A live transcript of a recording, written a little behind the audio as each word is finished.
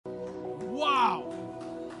Wow.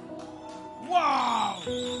 Wow.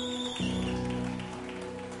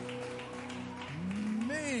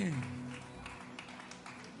 Man.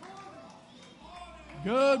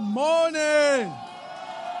 Good morning.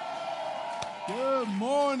 Good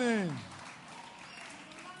morning.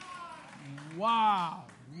 Wow.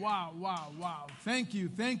 Wow, wow, wow. Thank you.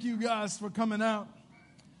 Thank you guys for coming out.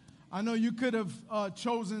 I know you could have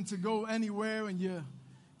chosen to go anywhere, and you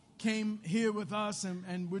came here with us,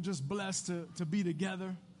 and we're just blessed to be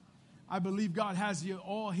together. I believe God has you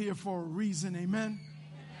all here for a reason. Amen?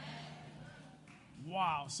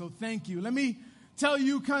 Wow. So thank you. Let me tell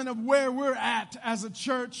you kind of where we're at as a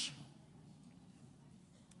church.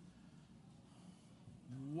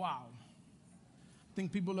 Wow. I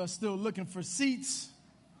think people are still looking for seats.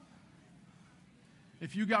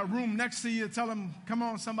 If you got room next to you, tell them, come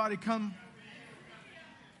on, somebody come.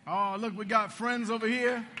 Oh, look, we got friends over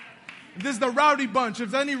here. This is the rowdy bunch.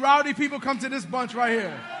 If any rowdy people, come to this bunch right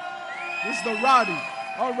here. This is the rowdy.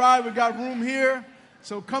 All right, we got room here.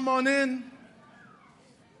 So come on in.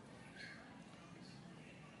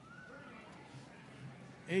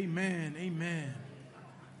 Amen, amen.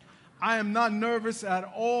 I am not nervous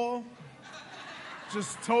at all.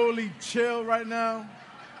 Just totally chill right now.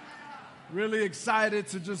 Really excited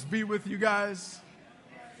to just be with you guys.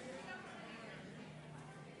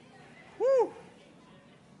 Woo!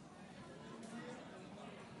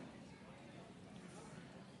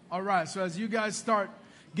 All right, so as you guys start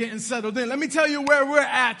getting settled in, let me tell you where we're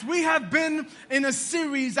at. We have been in a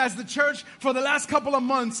series as the church for the last couple of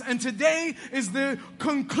months, and today is the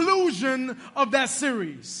conclusion of that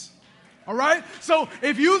series. All right? So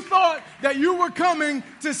if you thought that you were coming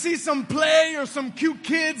to see some play or some cute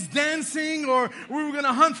kids dancing, or we were going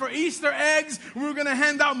to hunt for Easter eggs, we were going to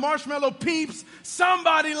hand out marshmallow peeps,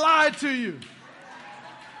 somebody lied to you.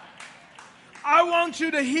 I want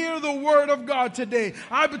you to hear the word of God today.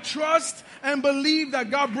 I trust and believe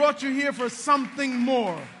that God brought you here for something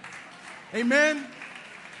more. Amen?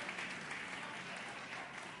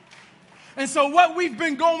 And so what we've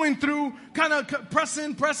been going through, kind of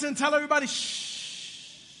pressing, tell everybody, shh.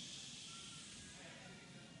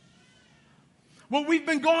 What we've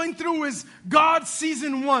been going through is God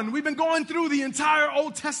season 1. We've been going through the entire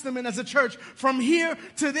Old Testament as a church, from here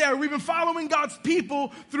to there. We've been following God's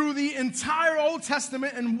people through the entire Old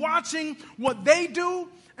Testament and watching what they do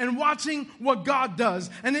and watching what God does.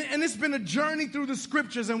 And it's been a journey through the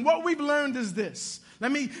scriptures. And what we've learned is this.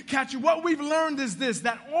 Let me catch you. What we've learned is this,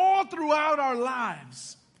 that all throughout our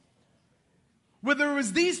lives, whether it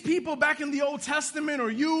was these people back in the Old Testament or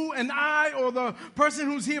you and I or the person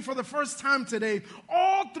who's here for the first time today,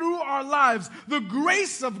 all through our lives, the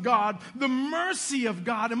grace of God, the mercy of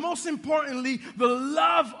God, and most importantly, the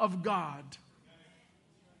love of God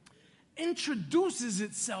introduces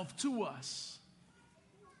itself to us.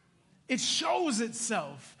 It shows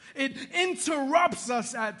itself. It interrupts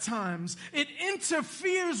us at times. It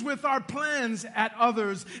interferes with our plans at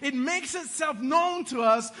others. It makes itself known to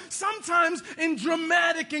us, sometimes in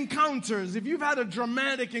dramatic encounters. If you've had a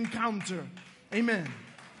dramatic encounter, amen.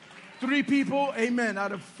 3 people, amen.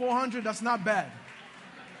 Out of 400, that's not bad.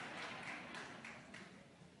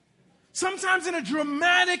 Sometimes in a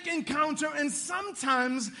dramatic encounter, and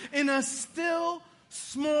sometimes in a still,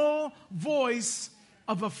 small voice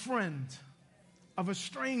of a friend, of a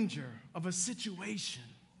stranger, of a situation.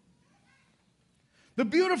 The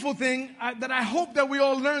beautiful thing that I hope that we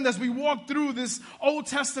all learned as we walk through this Old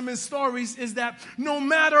Testament stories is that no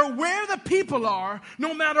matter where the people are,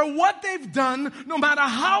 no matter what they've done, no matter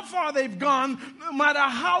how far they've gone, no matter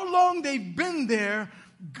how long they've been there,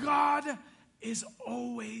 God is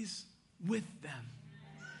always with them.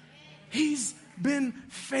 He's been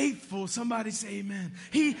faithful. Somebody say amen.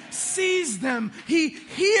 He sees them. He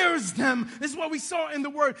hears them. This is what we saw in the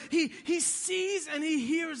word. He sees and he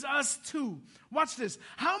hears us too. Watch this.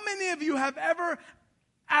 How many of you have ever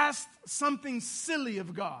asked something silly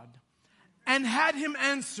of God and had him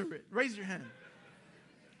answer it? Raise your hand.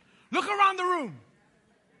 Look around the room.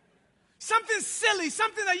 Something silly,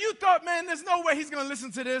 something that you thought, man, there's no way he's going to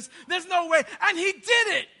listen to this. There's no way. And he did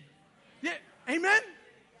it. Yeah. Amen?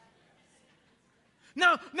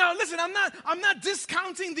 Now, listen, I'm not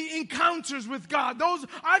discounting the encounters with God. Those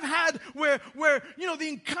I've had where you know the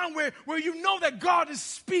encounter where you know that God is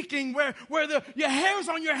speaking, where your hairs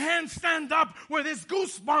on your hands stand up, where there's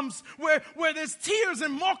goosebumps, where there's tears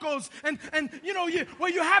and mocos, and you know where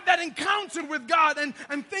you have that encounter with God,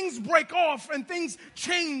 and things break off and things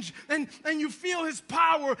change, and you feel His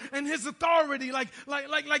power and His authority. Like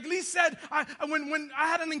Lee said, when I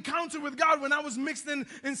had an encounter with God when I was mixed in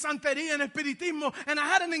Santeria and Espiritismo, and I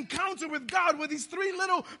had an encounter with God with these 3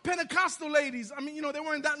 little Pentecostal ladies. I mean, they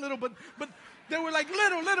weren't that little, but they were like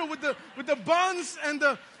little with the buns and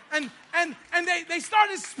they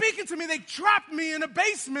started speaking to me. They trapped me in a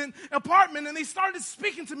basement apartment, and they started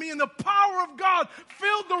speaking to me, and the power of God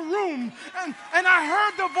filled the room, and I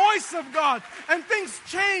heard the voice of God, and things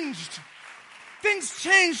changed.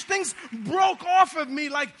 Things broke off of me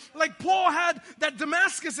like Paul had that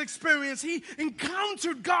Damascus experience. He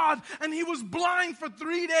encountered God, and he was blind for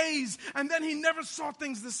 3 days, and then he never saw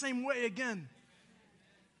things the same way again.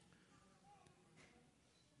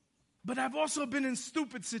 But I've also been in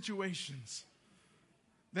stupid situations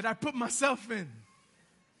that I put myself in.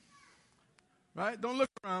 Right? Don't look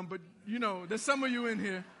around, but there's some of you in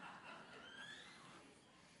here.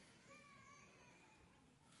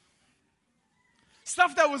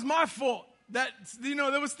 Stuff that was my fault. That,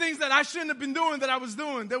 there was things that I shouldn't have been doing that I was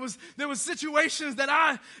doing. There was situations that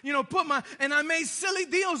I, and I made silly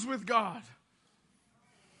deals with God.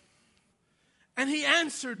 And he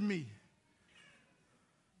answered me.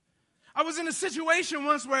 I was in a situation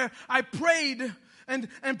once where I prayed, and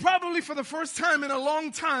probably for the first time in a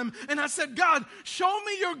long time, and I said, God, show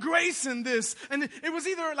me your grace in this. And it was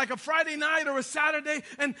either like a Friday night or a Saturday,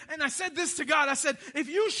 and I said this to God. I said, if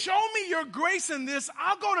you show me your grace in this,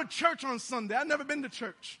 I'll go to church on Sunday. I've never been to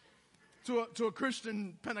church, to a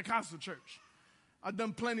Christian Pentecostal church. I've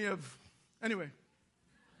done plenty of, anyway.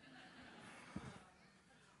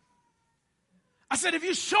 I said, if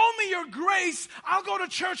you show me your grace, I'll go to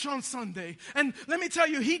church on Sunday. And let me tell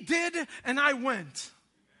you, he did, and I went.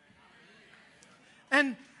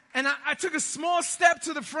 And I took a small step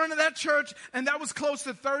to the front of that church, and that was close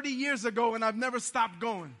to 30 years ago, and I've never stopped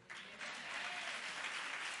going.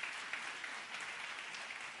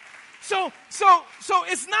 So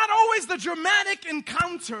it's not always the dramatic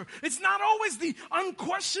encounter. It's not always the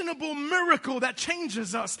unquestionable miracle that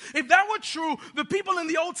changes us. If that were true, the people in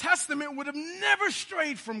the Old Testament would have never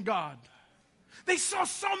strayed from God. They saw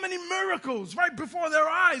so many miracles right before their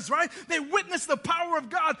eyes, right? They witnessed the power of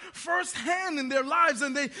God firsthand in their lives,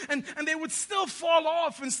 and they would still fall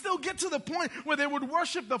off and still get to the point where they would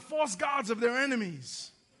worship the false gods of their enemies.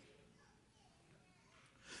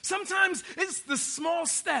 Sometimes it's the small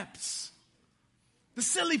steps, the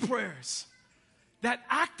silly prayers that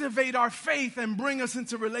activate our faith and bring us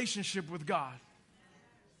into relationship with God.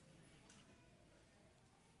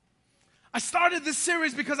 I started this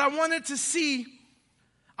series because I wanted us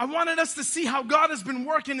to see how God has been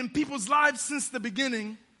working in people's lives since the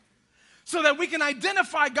beginning, so that we can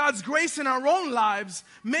identify God's grace in our own lives,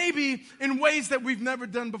 maybe in ways that we've never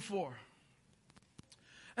done before.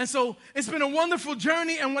 And so it's been a wonderful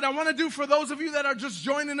journey, and what I want to do for those of you that are just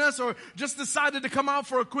joining us or just decided to come out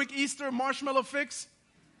for a quick Easter marshmallow fix,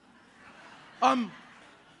 I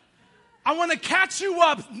want to catch you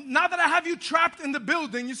up. Now that I have you trapped in the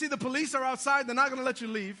building, you see the police are outside, they're not going to let you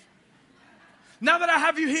leave. Now that I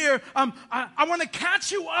have you here, I want to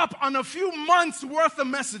catch you up on a few months worth of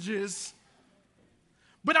messages,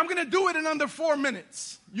 but I'm going to do it in under 4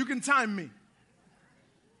 minutes. You can time me.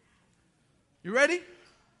 You ready?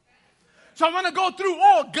 So I want to go through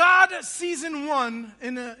God season 1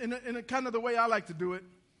 in a kind of the way I like to do it.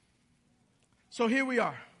 So here we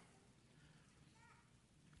are.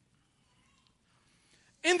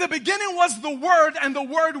 In the beginning was the Word, and the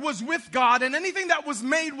Word was with God, and anything that was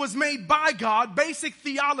made by God. Basic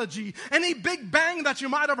theology. Any big bang that you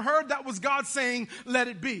might have heard, that was God saying, let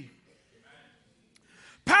it be.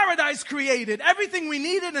 Paradise created, everything we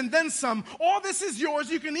needed and then some. All this is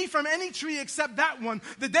yours. You can eat from any tree except that one.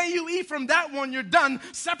 The day you eat from that one, you're done,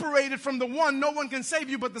 separated from the one. No one can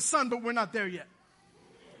save you but the Son, but we're not there yet.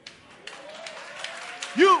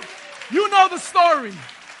 You know the story.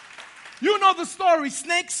 You know the story.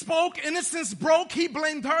 Snake spoke, innocence broke. He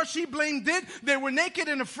blamed her, she blamed it. They were naked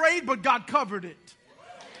and afraid, but God covered it.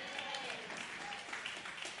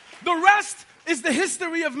 The rest is the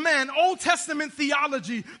history of man, Old Testament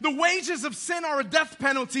theology. The wages of sin are a death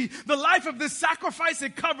penalty. The life of this sacrifice,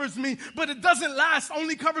 it covers me, but it doesn't last,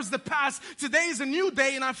 only covers the past. Today is a new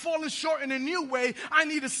day, and I've fallen short in a new way. I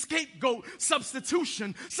need a scapegoat,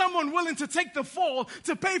 substitution, someone willing to take the fall,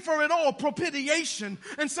 to pay for it all, propitiation.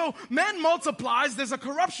 And so man multiplies, there's a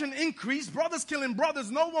corruption increase, brothers killing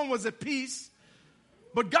brothers, no one was at peace.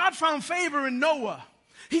 But God found favor in Noah.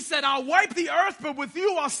 He said, I'll wipe the earth, but with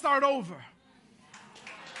you I'll start over.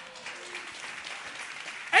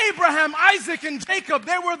 Abraham, Isaac, and Jacob,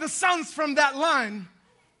 they were the sons from that line.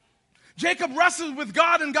 Jacob wrestled with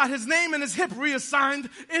God and got his name and his hip reassigned,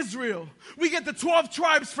 Israel. We get the 12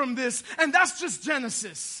 tribes from this, and that's just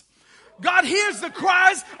Genesis. God hears the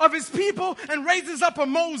cries of his people and raises up a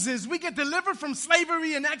Moses. We get delivered from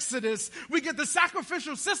slavery in Exodus. We get the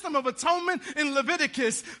sacrificial system of atonement in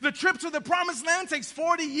Leviticus. The trip to the promised land takes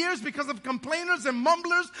 40 years because of complainers and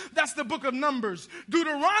mumblers. That's the book of Numbers.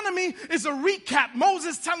 Deuteronomy is a recap.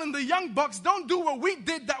 Moses telling the young bucks, don't do what we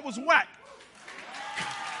did that was whack.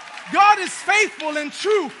 God is faithful and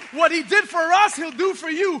true. What he did for us, he'll do for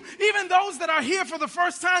you. Even those that are here for the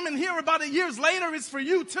first time and hear about it years later, it's for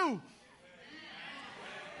you too.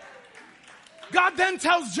 God then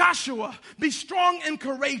tells Joshua, be strong and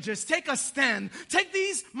courageous. Take a stand. Take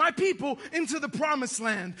these, my people, into the promised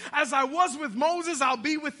land. As I was with Moses, I'll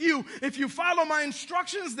be with you. If you follow my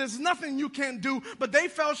instructions, there's nothing you can't do. But they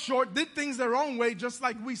fell short, did things their own way, just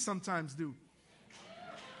like we sometimes do.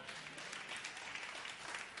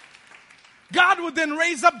 God would then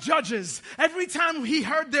raise up judges. Every time he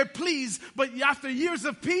heard their pleas, but after years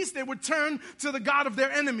of peace, they would turn to the God of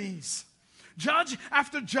their enemies. Judge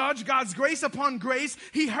after judge, God's grace upon grace,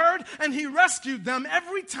 he heard and he rescued them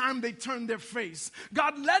every time they turned their face.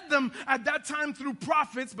 God led them at that time through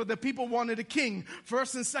prophets, but the people wanted a king.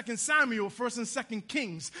 1st and 2nd Samuel, 1st and 2nd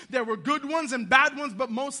Kings. There were good ones and bad ones,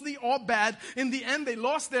 but mostly all bad. In the end, they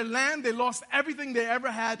lost their land. They lost everything they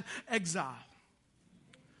ever had, exile.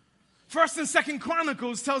 1st and 2nd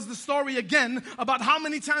Chronicles tells the story again about how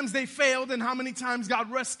many times they failed and how many times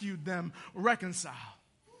God rescued them, reconciled.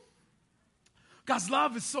 God's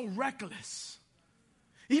love is so reckless.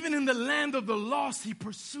 Even in the land of the lost, he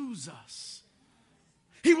pursues us.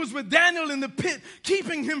 He was with Daniel in the pit,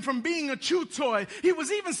 keeping him from being a chew toy. He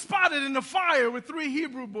was even spotted in the fire with 3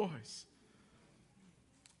 Hebrew boys.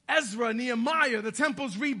 Ezra, Nehemiah, the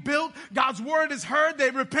temple's rebuilt. God's word is heard. They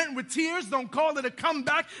repent with tears. Don't call it a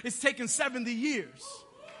comeback. It's taken 70 years.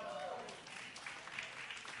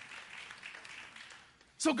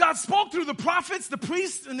 So God spoke through the prophets, the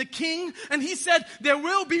priests, and the king, and he said, there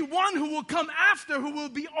will be one who will come after who will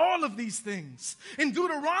be all of these things. In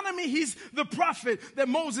Deuteronomy, he's the prophet that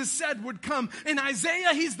Moses said would come. In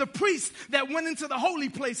Isaiah, he's the priest that went into the holy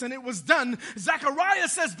place and it was done. Zechariah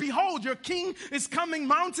says, behold, your king is coming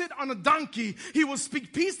mounted on a donkey. He will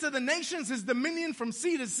speak peace to the nations, his dominion from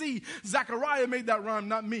sea to sea. Zechariah made that rhyme,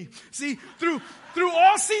 not me. See, through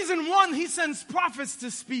all season 1, he sends prophets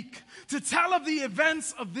to speak, to tell of the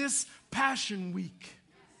events of this Passion Week.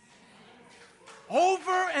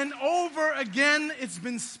 Over and over again, it's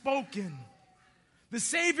been spoken. The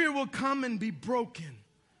Savior will come and be broken.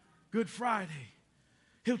 Good Friday.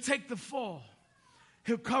 He'll take the fall.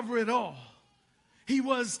 He'll cover it all. He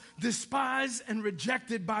was despised and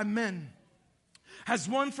rejected by men, as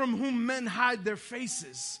one from whom men hide their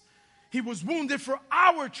faces. He was wounded for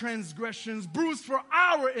our transgressions, bruised for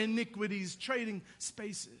our iniquities, trading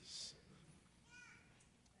spaces.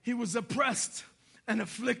 He was oppressed and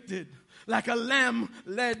afflicted, like a lamb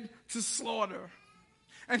led to slaughter.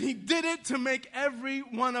 And he did it to make every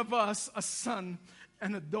one of us a son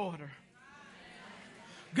and a daughter.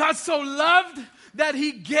 God so loved that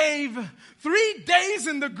he gave. 3 days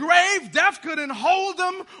in the grave, death couldn't hold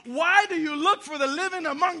him. Why do you look for the living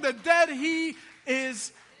among the dead? He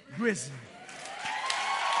is risen.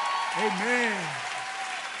 Amen.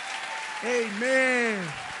 Amen.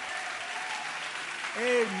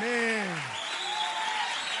 Amen.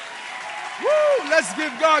 Woo! Let's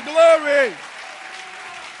give God glory.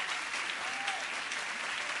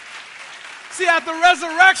 See, at the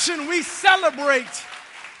resurrection, we celebrate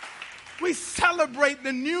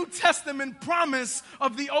the New Testament promise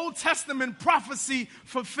of the Old Testament prophecy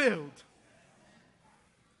fulfilled.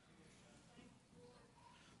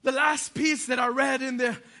 The last piece that I read it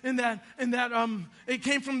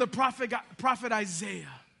came from the prophet Isaiah.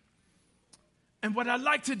 And what I'd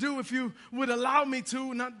like to do, if you would allow me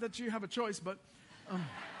to, not that you have a choice, but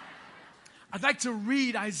I'd like to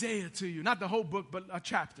read Isaiah to you. Not the whole book, but a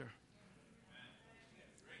chapter.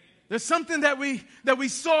 There's something that we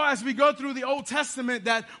saw as we go through the Old Testament,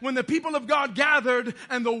 that when the people of God gathered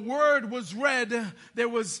and the word was read, there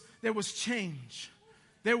was change.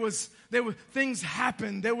 There were things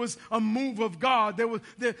happened. There was a move of God. There was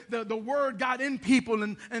the word got in people,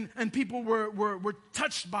 and people were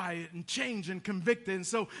touched by it and changed and convicted. And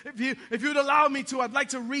so if you'd allow me to, I'd like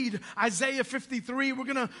to read Isaiah 53. We're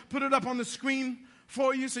gonna put it up on the screen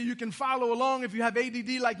for you so you can follow along. If you have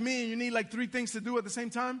ADD like me and you need like 3 things to do at the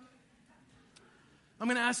same time, I'm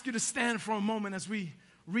gonna ask you to stand for a moment as we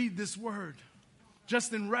read this word,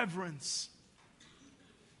 just in reverence.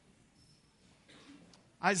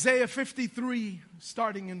 Isaiah 53,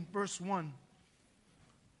 starting in verse 1.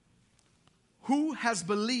 Who has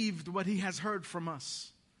believed what he has heard from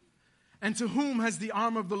us? And to whom has the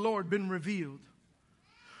arm of the Lord been revealed?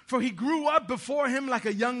 For he grew up before him like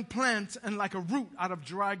a young plant and like a root out of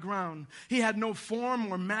dry ground. He had no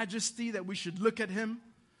form or majesty that we should look at him,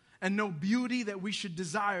 and no beauty that we should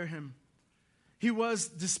desire him. He was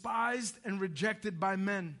despised and rejected by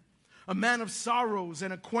men, a man of sorrows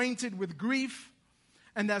and acquainted with grief,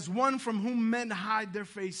 and as one from whom men hide their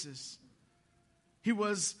faces. He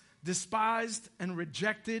was despised and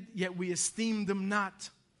rejected, yet we esteemed him not.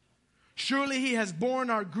 Surely he has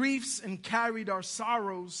borne our griefs and carried our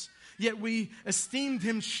sorrows, yet we esteemed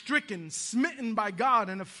him stricken, smitten by God,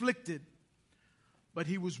 and afflicted. But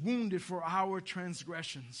he was wounded for our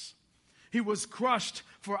transgressions. He was crushed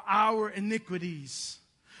for our iniquities.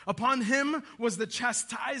 Upon him was the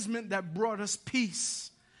chastisement that brought us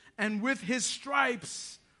peace, and with his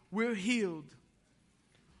stripes we're healed.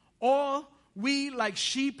 All we like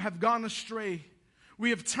sheep have gone astray. We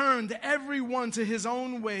have turned everyone to his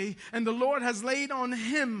own way, and the Lord has laid on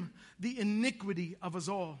him the iniquity of us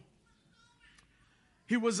all.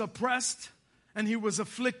 He was oppressed and he was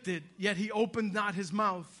afflicted, yet he opened not his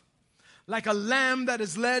mouth. Like a lamb that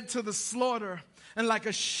is led to the slaughter, and like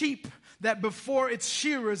a sheep that before its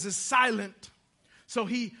shearers is silent, so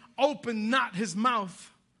he opened not his mouth.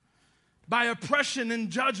 By oppression and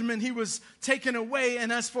judgment he was taken away.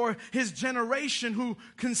 And as for his generation, who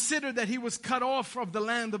considered that he was cut off of the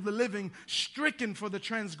land of the living, stricken for the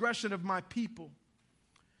transgression of my people.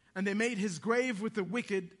 And they made his grave with the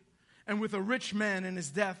wicked and with a rich man in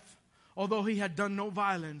his death, although he had done no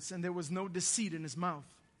violence and there was no deceit in his mouth.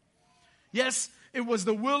 Yes, it was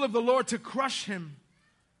the will of the Lord to crush him.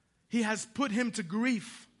 He has put him to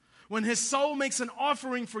grief. When his soul makes an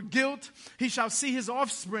offering for guilt, he shall see his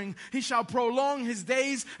offspring. He shall prolong his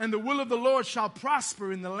days, and the will of the Lord shall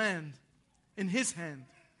prosper in the land, in his hand.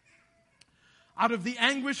 Out of the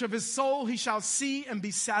anguish of his soul he shall see and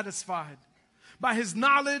be satisfied. By his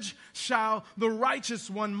knowledge shall the righteous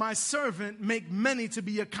one, my servant, make many to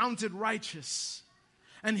be accounted righteous,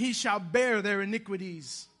 and he shall bear their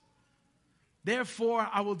iniquities. Therefore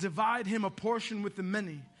I will divide him a portion with the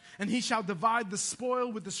many, and he shall divide the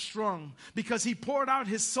spoil with the strong, because he poured out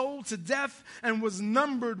his soul to death and was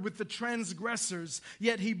numbered with the transgressors.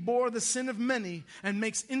 Yet he bore the sin of many and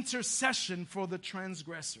makes intercession for the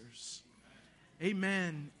transgressors.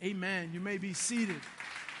 Amen. Amen. You may be seated.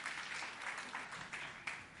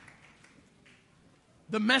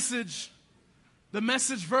 The message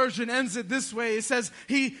version ends it this way. It says,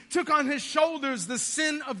 he took on his shoulders the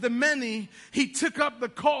sin of the many. He took up the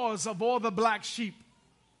cause of all the black sheep.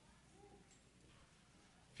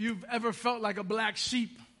 If you've ever felt like a black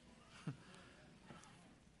sheep,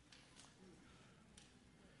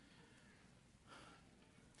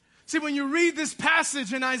 see, when you read this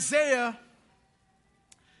passage in Isaiah,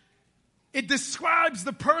 it describes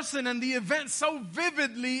the person and the event so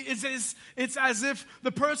vividly, it's as if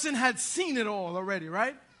the person had seen it all already,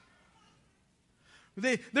 right?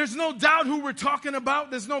 There's no doubt who we're talking about.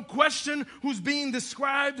 There's no question who's being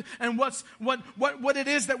described and what it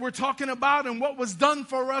is that we're talking about and what was done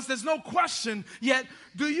for us. There's no question. Yet,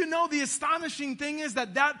 do you know the astonishing thing is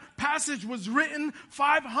that passage was written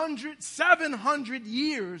 500, 700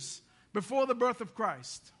 years before the birth of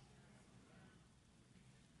Christ.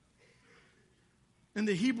 In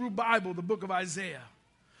the Hebrew Bible, the book of Isaiah.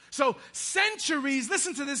 So centuries,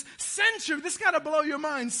 listen to this, this got to blow your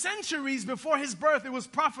mind. Centuries before his birth, it was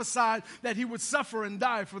prophesied that he would suffer and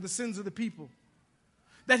die for the sins of the people.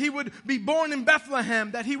 That he would be born in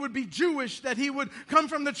Bethlehem, that he would be Jewish, that he would come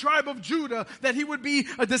from the tribe of Judah, that he would be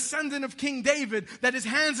a descendant of King David, that his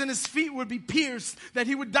hands and his feet would be pierced, that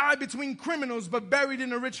he would die between criminals but buried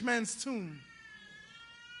in a rich man's tomb.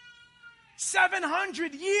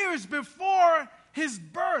 700 years before his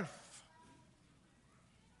birth.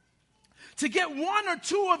 To get one or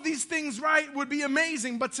two of these things right would be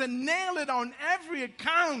amazing, but to nail it on every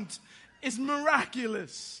account is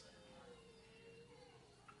miraculous.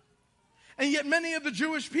 And yet many of the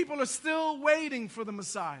Jewish people are still waiting for the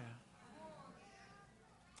Messiah.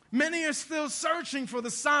 Many are still searching for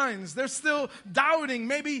the signs. They're still doubting.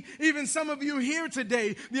 Maybe even some of you here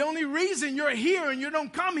today, the only reason you're here and you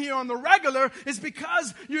don't come here on the regular is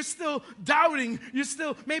because you're still doubting.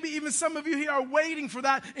 Maybe even some of you here are waiting for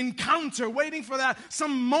that encounter, waiting for that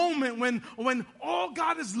some moment when all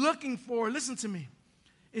God is looking for, listen to me,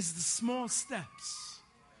 is the small steps.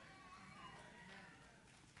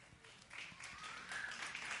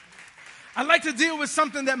 I'd like to deal with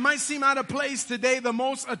something that might seem out of place today, the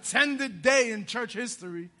most attended day in church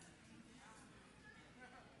history.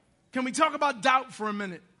 Can we talk about doubt for a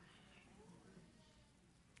minute?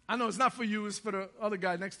 I know it's not for you, it's for the other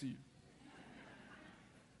guy next to you.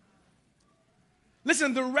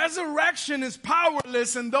 Listen, the resurrection is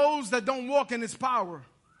powerless in those that don't walk in its power.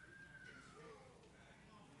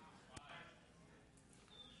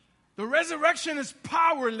 The resurrection is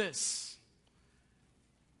powerless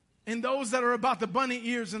in those that are about the bunny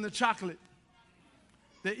ears and the chocolate,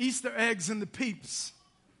 the Easter eggs and the peeps.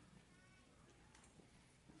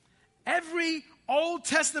 Every Old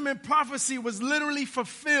Testament prophecy was literally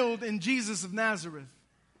fulfilled in Jesus of Nazareth.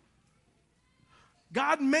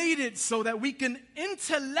 God made it so that we can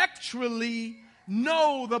intellectually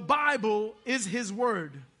know the Bible is His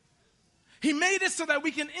Word. He made it so that we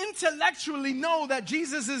can intellectually know that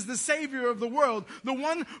Jesus is the Savior of the world, the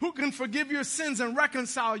one who can forgive your sins and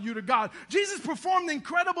reconcile you to God. Jesus performed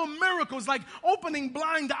incredible miracles like opening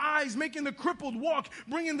blind eyes, making the crippled walk,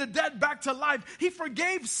 bringing the dead back to life. He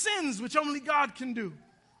forgave sins, which only God can do.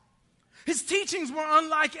 His teachings were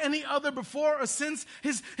unlike any other before or since.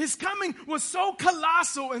 His coming was so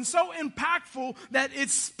colossal and so impactful that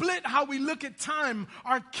it split how we look at time.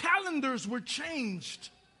 Our calendars were changed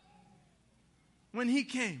when He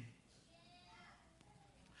came.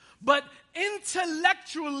 But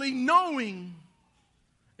intellectually knowing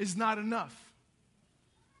is not enough.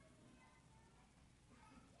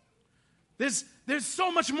 There's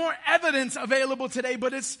so much more evidence available today,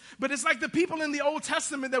 but it's like the people in the Old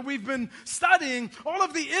Testament that we've been studying. All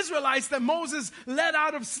of the Israelites that Moses led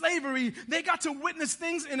out of slavery, they got to witness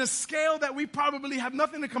things in a scale that we probably have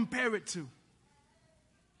nothing to compare it to.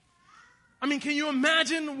 I mean, can you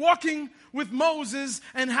imagine walking with Moses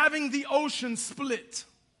and having the ocean split?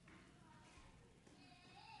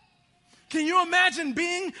 Can you imagine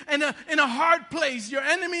being in a hard place? Your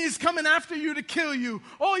enemy is coming after you to kill you.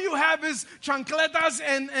 All you have is chancletas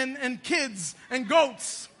and kids and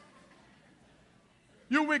goats.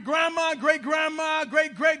 You're with grandma, great-grandma,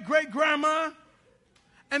 great-great-great-grandma.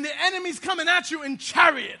 And the enemy's coming at you in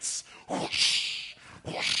chariots. Whoosh,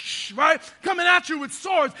 whoosh, right? Coming at you with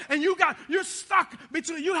swords. And you're stuck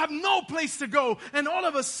between, you have no place to go. And all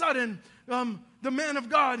of a sudden, the man of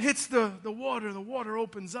God hits the water. The water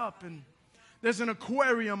opens up and there's an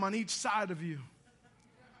aquarium on each side of you.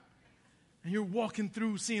 And you're walking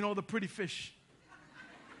through seeing all the pretty fish.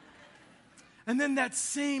 And then that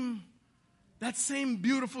same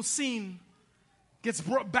beautiful scene gets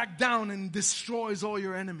brought back down and destroys all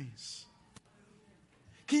your enemies.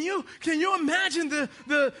 Can you imagine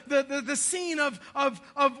the scene of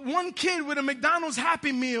one kid with a McDonald's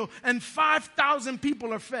Happy Meal and 5,000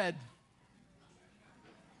 people are fed?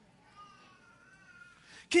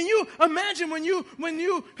 Can you imagine when you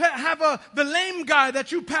have the lame guy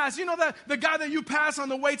that you pass, you know, the guy that you pass on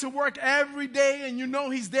the way to work every day, and you know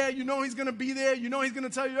he's there, you know he's going to be there, you know he's going to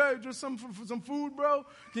tell you, hey, just some food, bro.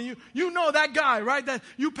 You know that guy, right? That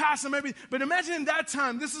you pass him every, but imagine in that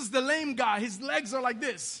time, this is the lame guy. His legs are like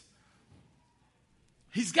this.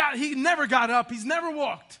 He never got up. He's never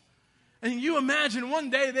walked. And you imagine one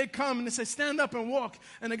day they come and they say, stand up and walk.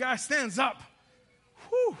 And the guy stands up.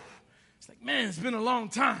 Whew. It's like, man, it's been a long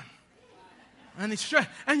time. And he's stressed.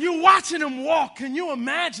 And you're watching him walk. Can you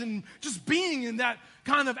imagine just being in that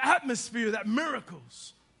kind of atmosphere, that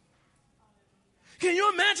miracles? Can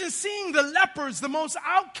you imagine seeing the lepers, the most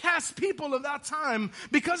outcast people of that time,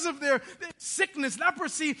 because of their sickness?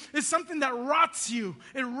 Leprosy is something that rots you.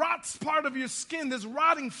 It rots part of your skin. There's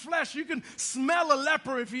rotting flesh. You can smell a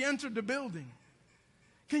leper if he entered the building.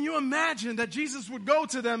 Can you imagine that Jesus would go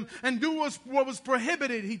to them and do what was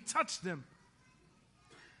prohibited? He touched them.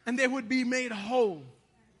 And they would be made whole.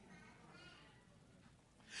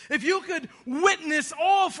 If you could witness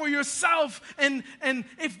all for yourself, and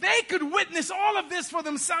if they could witness all of this for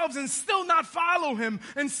themselves and still not follow Him,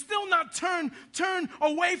 and still not turn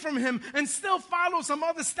away from Him, and still follow some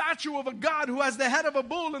other statue of a God who has the head of a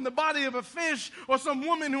bull and the body of a fish, or some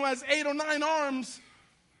woman who has 8 or 9 arms,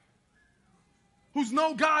 who's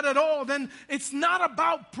no God at all, then it's not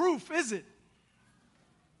about proof, is it?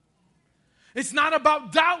 It's not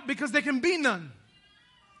about doubt, because there can be none.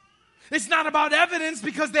 It's not about evidence,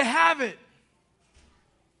 because they have it.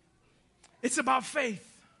 It's about faith.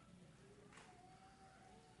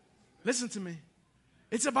 Listen to me.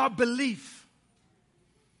 It's about belief.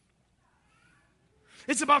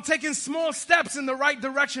 It's about taking small steps in the right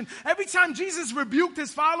direction. Every time Jesus rebuked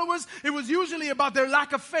His followers, it was usually about their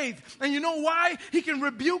lack of faith. And you know why He can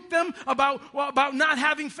rebuke them about not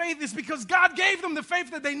having faith? It's because God gave them the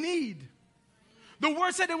faith that they need. The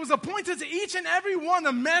Word said it was appointed to each and every one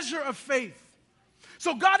a measure of faith.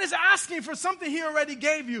 So God is asking for something He already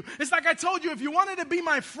gave you. It's like I told you, if you wanted to be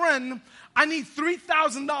my friend, I need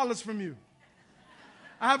 $3,000 from you.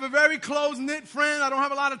 I have a very close-knit friend. I don't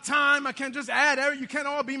have a lot of time. I can't just add. You can't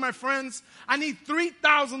all be my friends. I need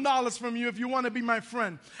 $3,000 from you if you want to be my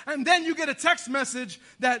friend. And then you get a text message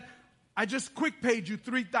that I just quick paid you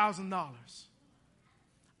 $3,000.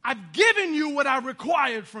 I've given you what I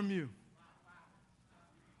required from you.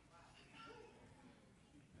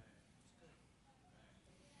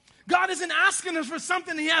 God isn't asking us for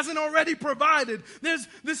something He hasn't already provided. There's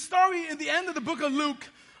this story in the end of the book of Luke.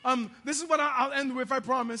 This is what I'll end with, I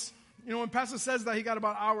promise. You know, when Pastor says that, he got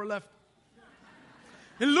about an hour left.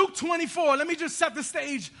 In Luke 24, let me just set the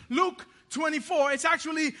stage. Luke 24, it's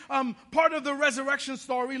actually part of the resurrection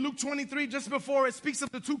story. Luke 23, just before, it speaks of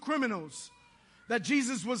the two criminals that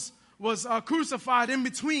Jesus was crucified in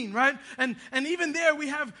between, right? And even there we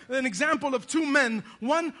have an example of two men.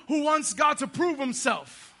 One who wants God to prove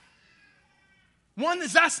Himself. One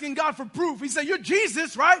is asking God for proof. He said, you're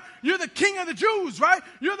Jesus, right? You're the King of the Jews, right?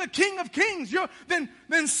 You're the King of Kings.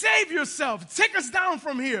 Then save yourself. Take us down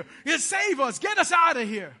from here. You save us. Get us out of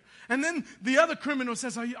here. And then the other criminal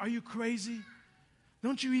says, are you crazy?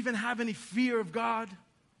 Don't you even have any fear of God?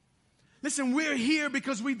 Listen, we're here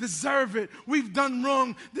because we deserve it. We've done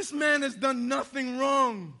wrong. This man has done nothing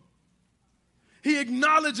wrong. He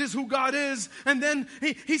acknowledges who God is, and then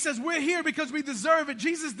he says, we're here because we deserve it.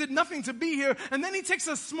 Jesus did nothing to be here. And then he takes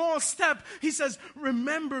a small step. He says,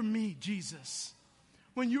 remember me, Jesus,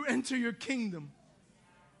 when you enter your kingdom.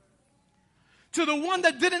 To the one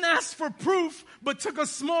that didn't ask for proof, but took a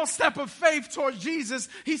small step of faith towards Jesus,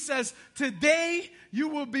 he says, today you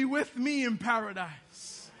will be with me in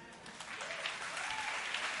paradise.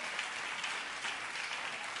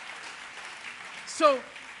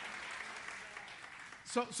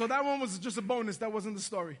 So that one was just a bonus. That wasn't the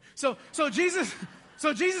story. So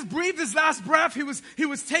Jesus breathed his last breath. He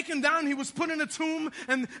was taken down. He was put in a tomb.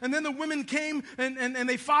 And then the women came and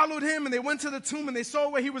they followed him. And they went to the tomb and they saw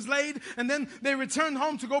where he was laid. And then they returned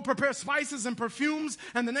home to go prepare spices and perfumes.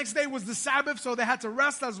 And the next day was the Sabbath, so they had to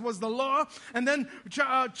rest, as was the law. And then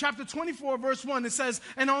chapter 24, verse 1, it says,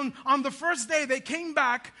 and on the first day they came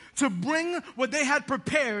back to bring what they had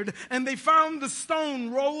prepared. And they found the stone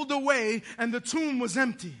rolled away and the tomb was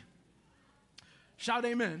empty. Shout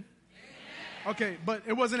amen. Okay, but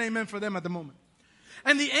it wasn't amen for them at the moment.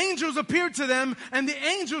 And the angels appeared to them, and the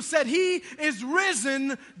angel said, he is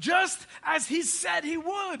risen just as he said he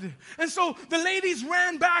would. And so the ladies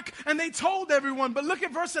ran back and they told everyone. But look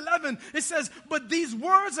at verse 11. It says, but these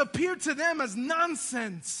words appeared to them as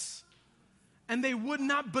nonsense, and they would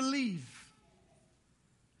not believe.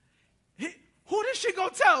 Who did she go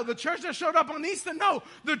tell? The church that showed up on Easter? No,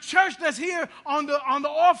 the church that's here on the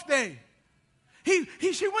off day.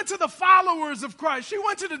 She went to the followers of Christ. She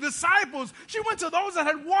went to the disciples. She went to those that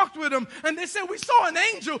had walked with him. And they said, we saw an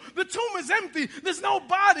angel. The tomb is empty. There's no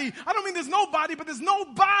body. I don't mean there's no body, but there's no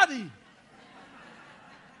body.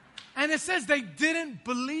 And it says they didn't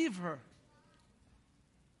believe her.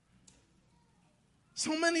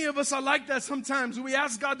 So many of us are like that sometimes. We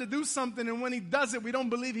ask God to do something, and when He does it, we don't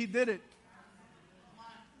believe He did it.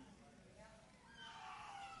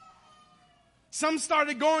 Some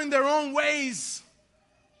started going their own ways.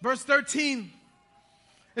 Verse 13,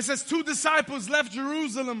 it says, 2 disciples left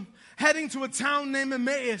Jerusalem, heading to a town named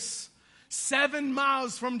Emmaus, 7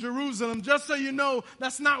 miles from Jerusalem. Just so you know,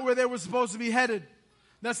 that's not where they were supposed to be headed.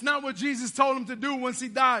 That's not what Jesus told them to do once He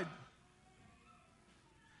died.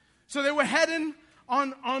 So they were heading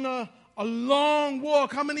on a long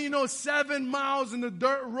walk. How many of you know 7 miles in the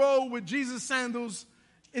dirt road with Jesus' sandals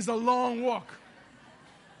is a long walk?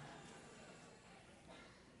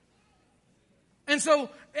 And so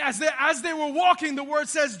as they were walking, the word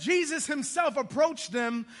says Jesus Himself approached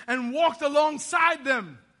them and walked alongside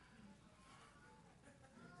them.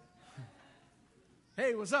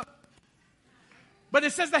 Hey, what's up? But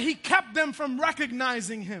it says that He kept them from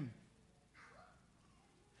recognizing Him.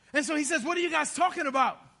 And so He says, what are you guys talking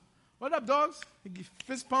about? What up, dogs? He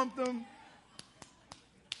fist pumped them.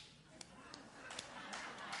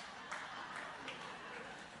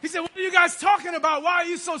 He said, what are you guys talking about? Why are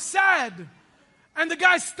you so sad? And the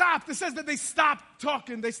guy stopped. It says that they stopped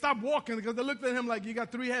talking. They stopped walking because they looked at him like, you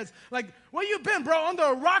got 3 heads. Like, where you been, bro? Under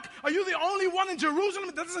a rock? Are you the only one in Jerusalem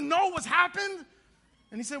that doesn't know what's happened?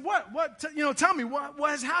 And he said, what? Tell me, what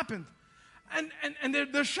has happened? And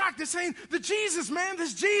they're shocked. They're saying, the Jesus, man,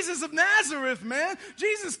 this Jesus of Nazareth, man.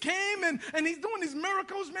 Jesus came and he's doing these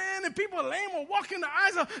miracles, man, and people are lame or walking the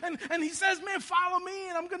eyes out. And he says, man, follow me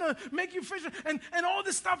and I'm going to make you fisher. And all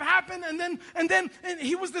this stuff happened. And then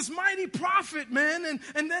he was this mighty prophet, man.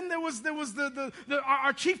 And then there was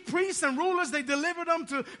our chief priests and rulers. They delivered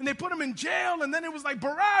him and they put him in jail. And then it was like,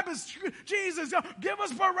 Barabbas, Jesus, give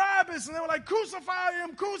us Barabbas. And they were like, crucify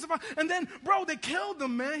him, crucify. And then, bro, they killed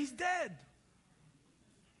him, man. He's dead.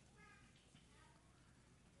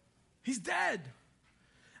 He's dead.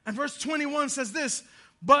 And verse 21 says this,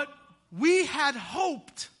 but we had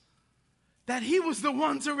hoped that he was the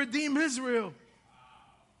one to redeem Israel.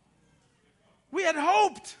 We had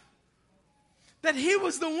hoped that he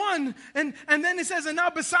was the one. And then it says, and now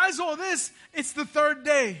besides all this, it's the third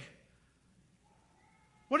day.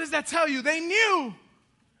 What does that tell you? They knew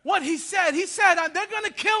what he said. He said, they're going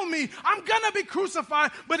to kill me. I'm going to be crucified.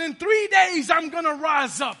 But in 3 days, I'm going to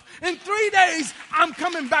rise up. In 3 days, I'm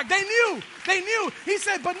coming back. They knew. He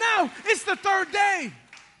said, but now it's the third day.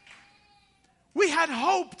 We had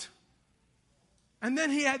hoped. And then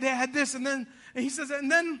they had this. And he says,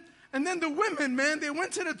 and then the women, man, they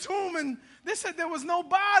went to the tomb and they said there was no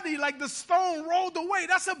body. Like the stone rolled away.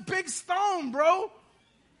 That's a big stone, bro.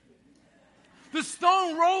 The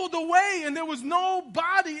stone rolled away and there was no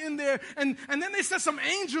body in there. And then they said some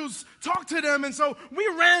angels talked to them. And so we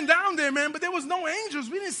ran down there, man, but there was no angels.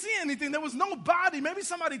 We didn't see anything. There was no body. Maybe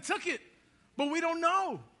somebody took it, but we don't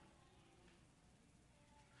know.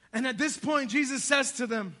 And at this point, Jesus says to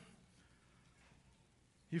them,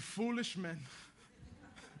 you foolish men.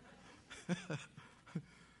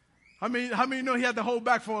 How many know he had to hold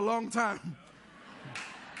back for a long time?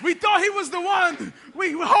 We thought he was the one.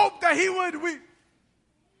 We hoped that he would.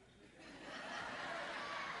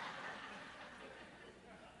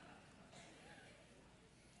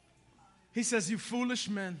 He says, you foolish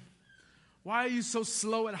men, why are you so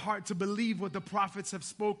slow at heart to believe what the prophets have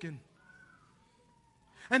spoken?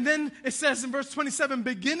 And then it says in verse 27,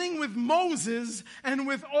 beginning with Moses and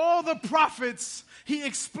with all the prophets, he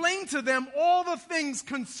explained to them all the things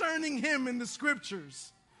concerning him in the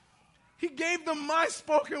scriptures. He gave them my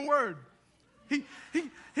spoken word.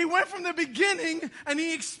 He went from the beginning and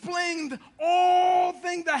he explained all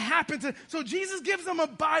things that happened. So Jesus gives them a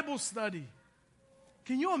Bible study.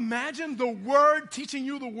 Can you imagine the word teaching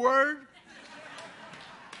you the word?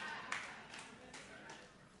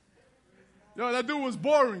 Yo, that dude was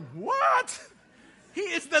boring. What? He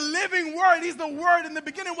is the living word. He's the word. In the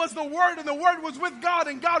beginning was the word, and the word was with God,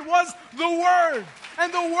 and God was the word.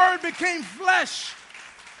 And the word became flesh.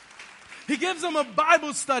 He gives them a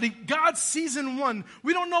Bible study, God's season 1.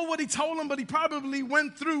 We don't know what he told them, but he probably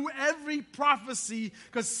went through every prophecy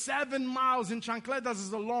because 7 miles in chancletas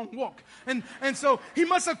is a long walk. And so he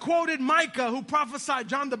must have quoted Micah, who prophesied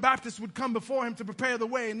John the Baptist would come before him to prepare the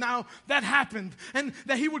way. And now that happened. And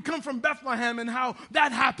that he would come from Bethlehem and how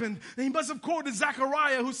that happened. And he must have quoted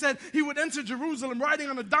Zechariah, who said he would enter Jerusalem riding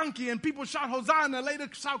on a donkey and people shout Hosanna, later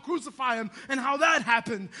shout crucify him, and how that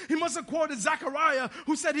happened. He must have quoted Zechariah,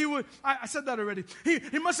 who said he would... I said that already.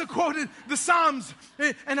 He must have quoted the Psalms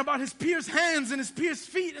and about his pierced hands and his pierced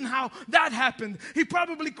feet and how that happened. He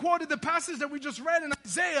probably quoted the passage that we just read in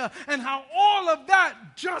Isaiah and how all of that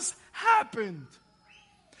just happened.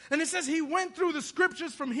 And it says he went through the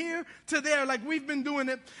scriptures from here to there like we've been doing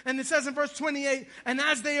it. And it says in verse 28, and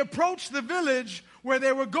as they approached the village where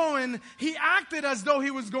they were going, he acted as though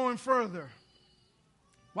he was going further.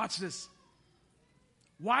 Watch this.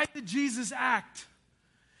 Why did Jesus act?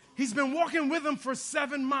 He's been walking with them for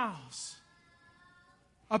 7 miles.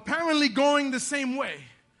 Apparently going the same way.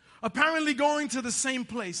 Apparently going to the same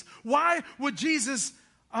place. Why would Jesus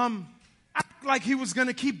act like he was going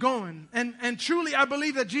to keep going? And truly, I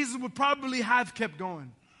believe that Jesus would probably have kept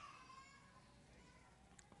going.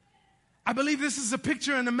 I believe this is a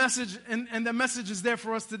picture and a message, and the message is there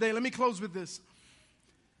for us today. Let me close with this.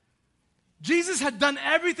 Jesus had done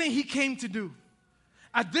everything he came to do.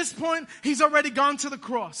 At this point, he's already gone to the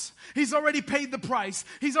cross. He's already paid the price.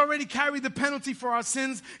 He's already carried the penalty for our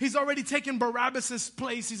sins. He's already taken Barabbas'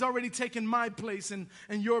 place. He's already taken my place and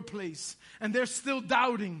your place. And they're still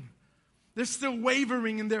doubting. They're still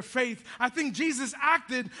wavering in their faith. I think Jesus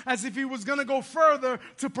acted as if he was going to go further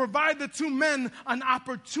to provide the 2 men an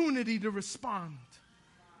opportunity to respond.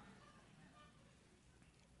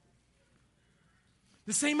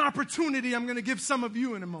 The same opportunity I'm going to give some of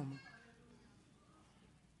you in a moment.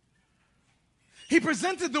 He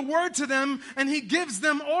presented the word to them and he gives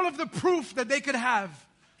them all of the proof that they could have.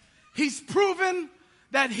 He's proven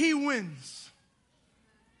that he wins.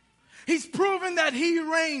 He's proven that he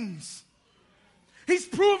reigns. He's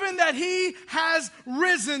proven that he has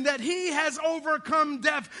risen, that he has overcome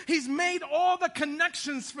death. He's made all the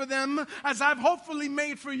connections for them as I've hopefully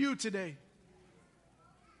made for you today.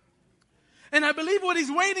 And I believe what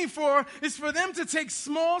he's waiting for is for them to take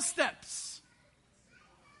small steps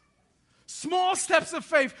of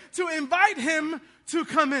faith to invite him to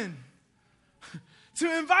come in,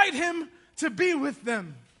 to invite him to be with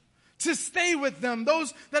them, to stay with them.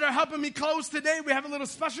 Those that are helping me close today, we have a little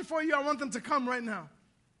special for you. I want them to come right now.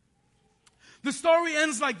 The story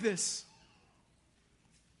ends like this.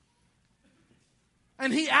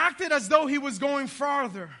 And he acted as though he was going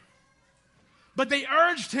farther. But they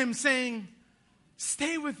urged him, saying,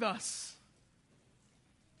 "Stay with us.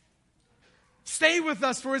 Stay with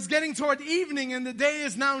us, for it's getting toward evening and the day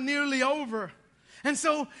is now nearly over." And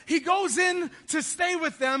so he goes in to stay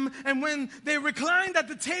with them, and when they reclined at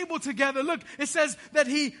the table together, look, it says that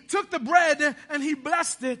he took the bread and he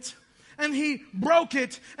blessed it and he broke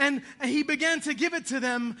it and he began to give it to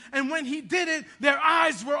them. And when he did it, their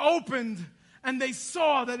eyes were opened and they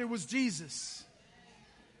saw that it was Jesus.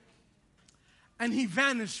 And he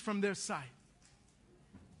vanished from their sight.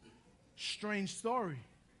 Strange story.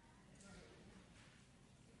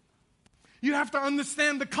 You have to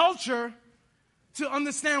understand the culture to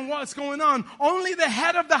understand what's going on. Only the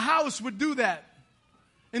head of the house would do that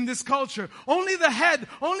in this culture. Only the head,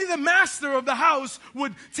 only the master of the house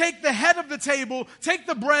would take the head of the table, take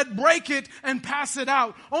the bread, break it, and pass it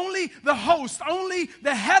out. Only the host, only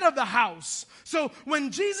the head of the house. So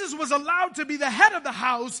when Jesus was allowed to be the head of the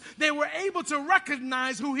house, they were able to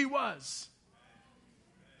recognize who he was.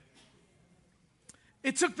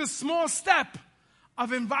 It took the small step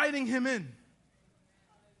of inviting him in.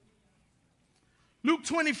 Luke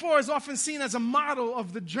 24 is often seen as a model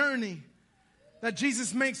of the journey that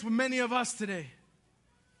Jesus makes with many of us today.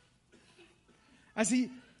 As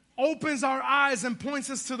he opens our eyes and points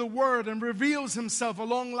us to the Word and reveals himself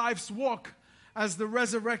along life's walk as the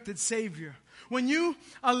resurrected Savior. When you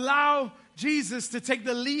allow Jesus to take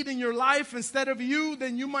the lead in your life instead of you,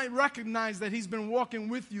 then you might recognize that he's been walking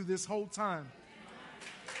with you this whole time.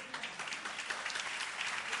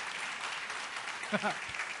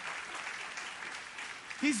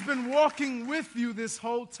 He's been walking with you this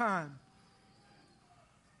whole time.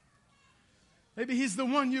 Maybe he's the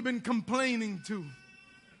one you've been complaining to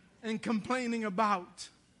and complaining about.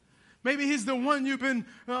 Maybe he's the one you've been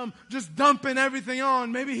just dumping everything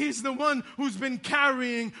on. Maybe he's the one who's been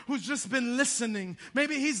carrying, who's just been listening.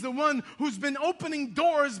 Maybe he's the one who's been opening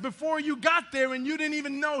doors before you got there and you didn't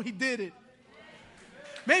even know he did it.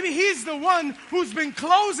 Maybe he's the one who's been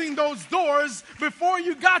closing those doors before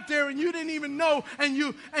you got there and you didn't even know, and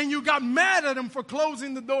you got mad at him for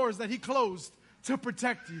closing the doors that he closed to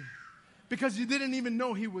protect you because you didn't even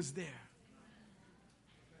know he was there.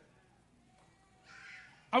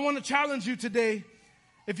 I want to challenge you today.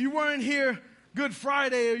 If you weren't here Good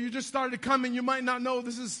Friday or you just started coming, you might not know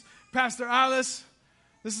this is Pastor Alice.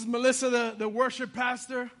 This is Melissa, the worship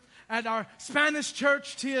pastor at our Spanish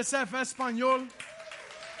church, TSF Español.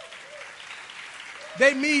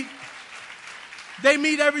 They meet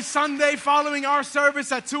every Sunday following our service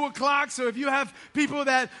at 2 o'clock. So if you have people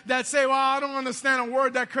that say, well, I don't understand a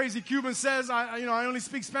word that crazy Cuban says, I only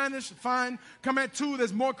speak Spanish, fine. Come at 2,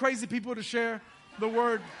 there's more crazy people to share the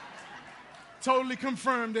word. Totally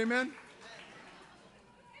confirmed, amen?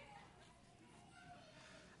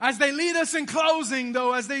 As they lead us in closing,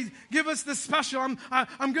 though, as they give us the special,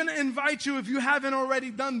 I'm going to invite you, if you haven't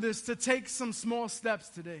already done this, to take some small steps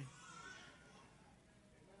today.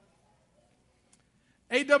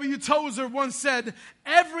 A.W. Tozer once said,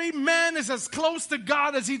 every man is as close to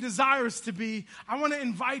God as he desires to be. I want to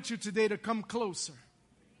invite you today to come closer.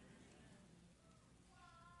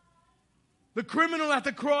 The criminal at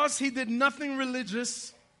the cross, he did nothing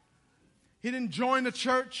religious. He didn't join a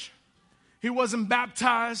church. He wasn't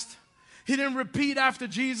baptized. He didn't repeat after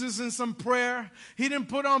Jesus in some prayer. He didn't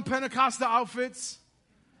put on Pentecostal outfits.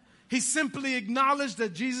 He simply acknowledged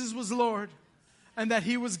that Jesus was Lord and that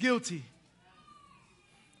he was guilty.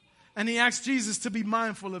 And he asked Jesus to be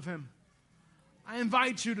mindful of him. I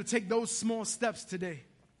invite you to take those small steps today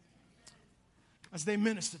as they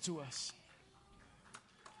minister to us.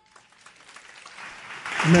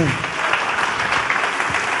 Amen.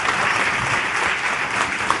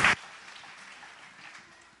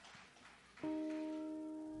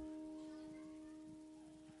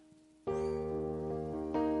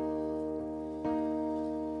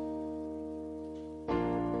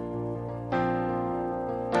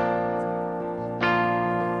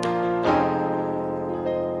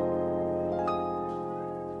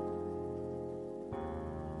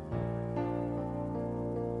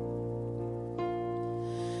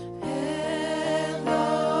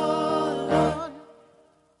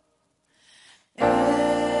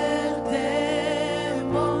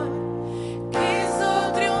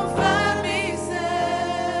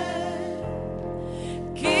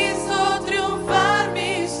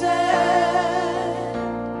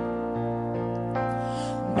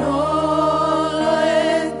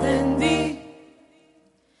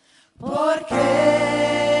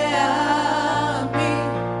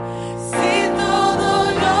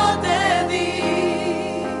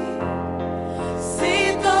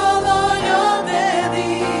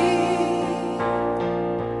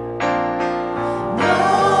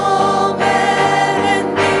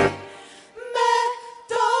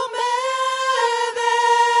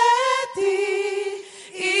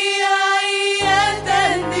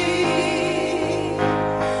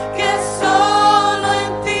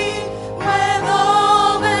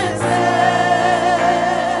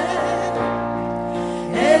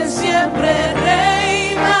 siempre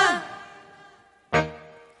reina,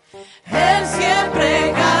 Él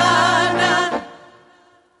siempre gana,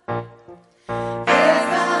 Él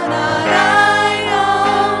ganará y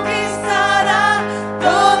conquistará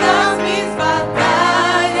todas mis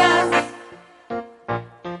batallas.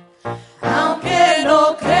 Aunque no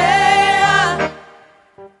crea,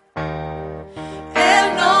 Él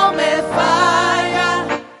no me falla.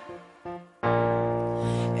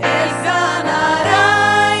 Él ganará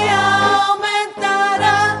y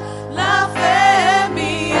aumentará la fe en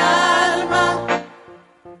mi alma.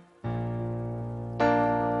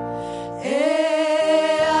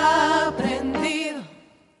 He aprendido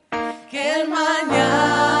que el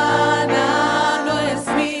mañana no es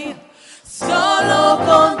mío, solo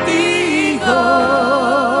contigo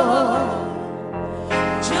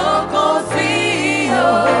yo confío.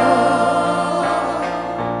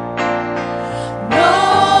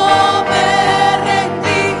 No me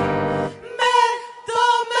rendí, me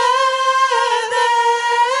tomé de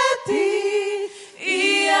ti y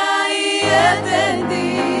ahí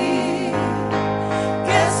entendí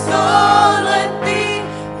que solo en ti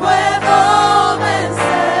puedo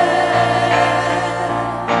vencer.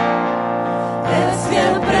 Él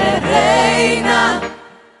siempre reina,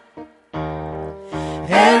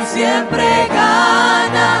 Él siempre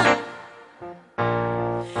gana,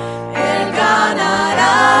 Él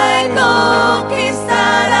ganará y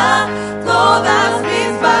conquistará todas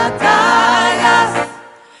mis batallas.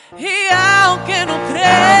 Y aunque no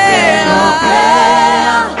crea,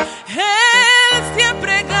 Él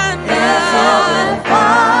siempre gana, Él siempre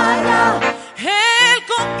falla, Él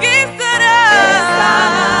conquistará, Él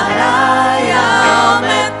ganará y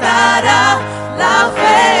aumentará la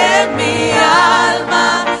fe en mi alma.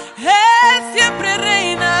 Él siempre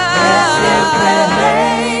reina, Él siempre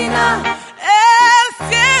reina, Él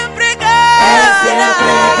siempre gana, Él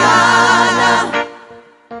siempre gana.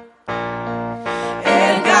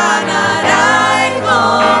 Él ganará y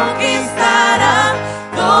conquistará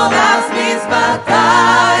todas mis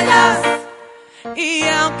batallas. Y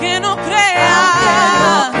aunque no crea,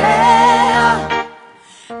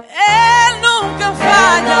 Él nunca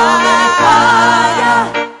falla.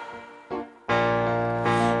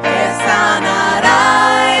 Él sanará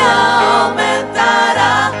y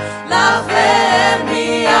aumentará la fe en mi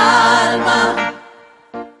alma.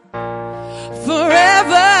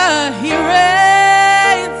 Forever He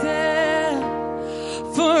reigns,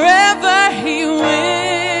 forever He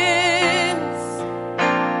wins.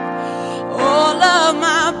 All of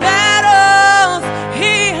my battles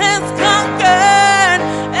He has conquered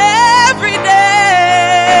every day.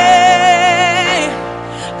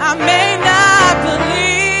 I may not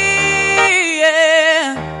believe,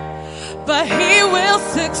 but He will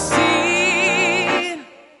succeed.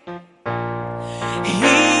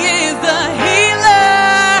 He is the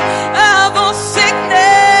healer of all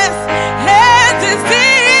sickness and disease.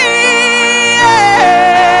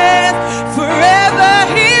 Forever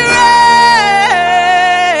He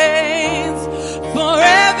reigns,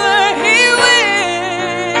 forever He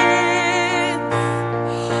wins.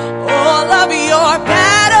 All of your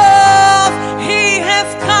battles He has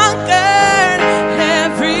conquered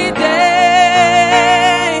every day.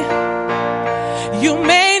 You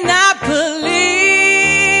may not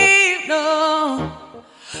believe, no,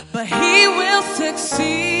 but He will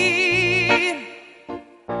succeed.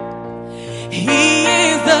 He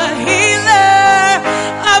is the healer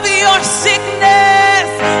of your sickness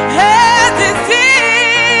and disease.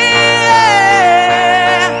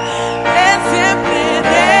 Él siempre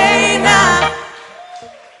reina,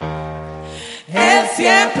 Él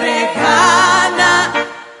siempre gana,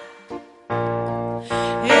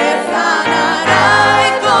 Él ganará y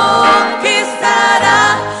conquistará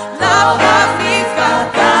todas mis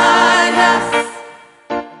batallas.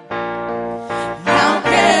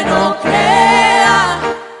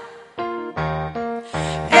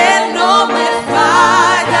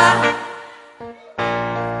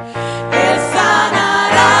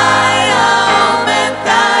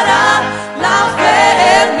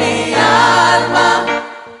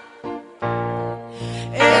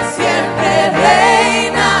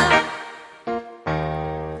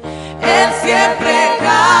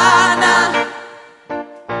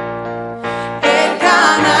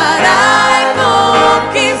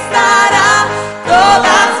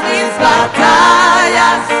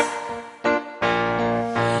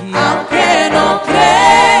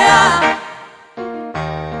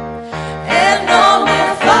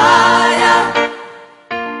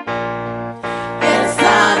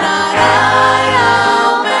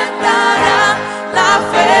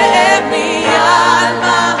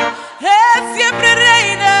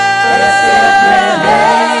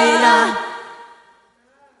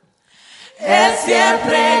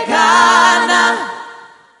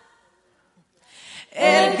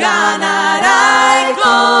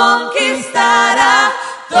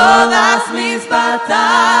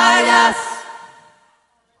 batallas.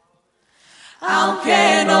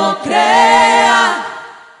 Aunque no crea,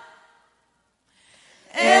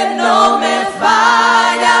 Él no me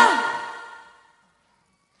falla.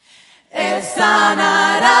 Él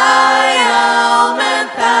sanará y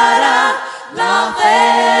aumentará la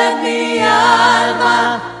fe en mi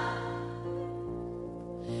alma.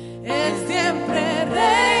 Él siempre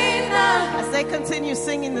reina. As they continue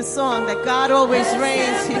singing the song that God always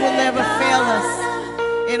reigns, He will never fail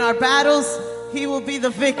us. In our battles, He will be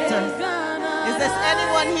the victor. Is there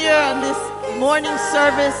anyone here on this morning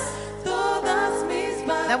service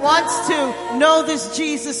that wants to know this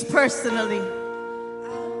Jesus personally?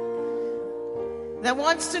 That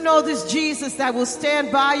wants to know this Jesus that will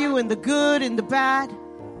stand by you in the good and the bad?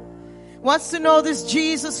 Wants to know this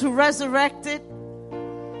Jesus who resurrected,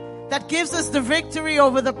 that gives us the victory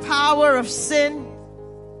over the power of sin?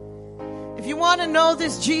 If you want to know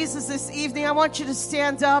this Jesus this evening, I want you to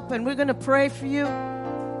stand up and we're going to pray for you.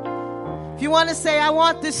 If you want to say, I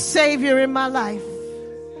want this Savior in my life.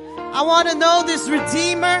 I want to know this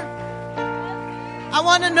Redeemer. I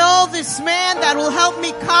want to know this man that will help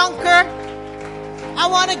me conquer. I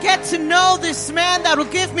want to get to know this man that will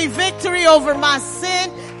give me victory over my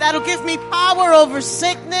sin, that will give me power over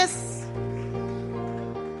sickness.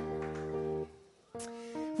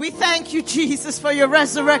 We thank you, Jesus, for your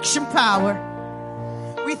resurrection power.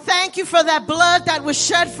 We thank you for that blood that was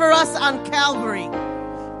shed for us on Calvary.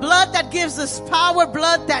 Blood that gives us power,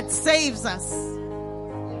 blood that saves us.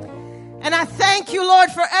 And I thank you, Lord,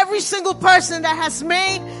 for every single person that has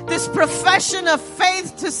made this profession of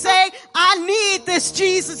faith to say, I need this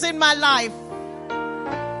Jesus in my life.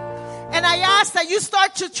 And I ask that you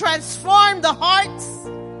start to transform the hearts.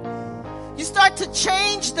 You start to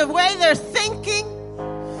change the way they're thinking.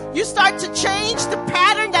 You start to change the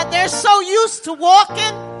pattern that they're so used to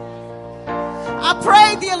walking. I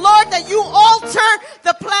pray, dear Lord, that you alter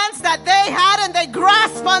the plans that they had and they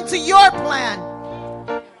grasp onto your plan.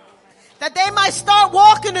 That they might start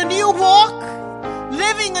walking a new walk,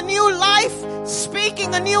 living a new life,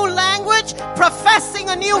 speaking a new language, professing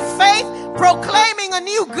a new faith, proclaiming a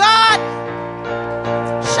new God,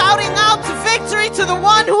 shouting out to victory to the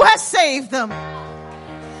one who has saved them.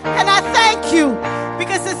 And I thank you,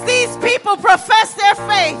 because as these people profess their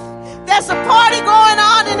faith, there's a party going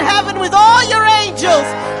on in heaven with all your angels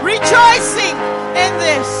rejoicing in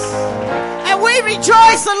this. And we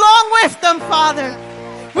rejoice along with them, Father.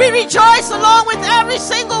 We rejoice along with every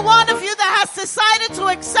single one of you that has decided to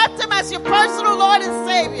accept Him as your personal Lord and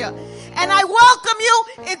Savior. And I welcome you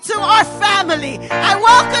into our family. I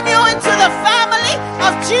welcome you into the family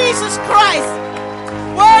of Jesus Christ.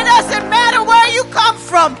 Where it doesn't matter where you come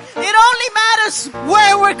from. It only matters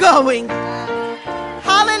where we're going.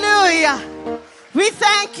 Hallelujah. We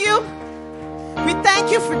thank you. We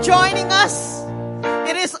thank you for joining us.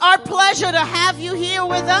 It is our pleasure to have you here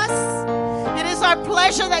with us. It is our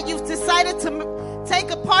pleasure that you've decided to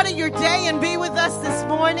take a part of your day and be with us this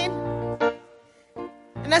morning.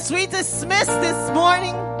 And as we dismiss this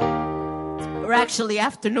morning, or actually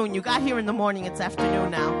afternoon, you got here in the morning, it's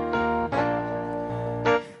afternoon now.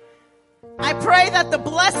 I pray that the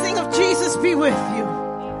blessing of Jesus be with you.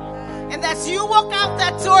 And as you walk out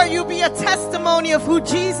that door, you'll be a testimony of who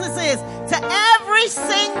Jesus is to every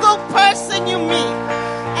single person you meet.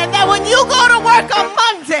 And that when you go to work on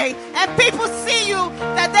Monday and people see you,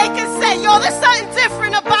 that they can say, yo, there's something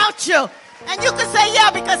different about you. And you can say,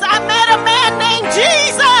 yeah, because I met a man named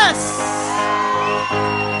Jesus.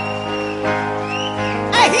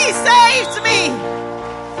 And he saved me.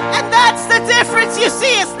 And that's the difference you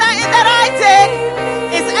see. It's nothing that I did.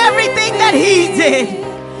 It's everything that he did.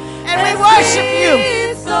 And we worship you.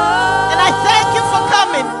 And I thank you for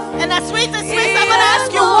coming. And as we dismiss, I'm going to ask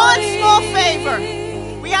you one small favor.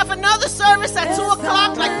 We have another service at 2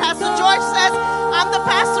 o'clock, like Pastor George says. I'm the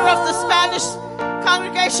pastor of the Spanish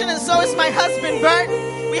congregation, and so is my husband, Bert.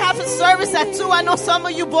 We have a service at 2. I know some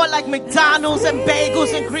of you bought like McDonald's and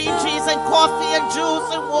bagels and cream cheese and coffee and juice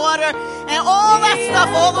and water and all that stuff,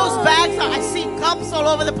 all those bags. I see cups all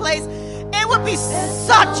over the place. It would be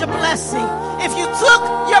such a blessing if you took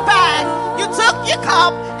your bag, you took your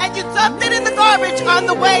cup, and you dumped it in the garbage on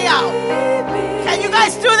the way out. Can you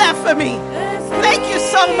guys do that for me? Thank you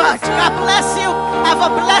so much. God bless you. Have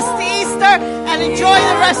a blessed Easter and enjoy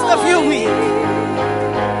the rest of your week.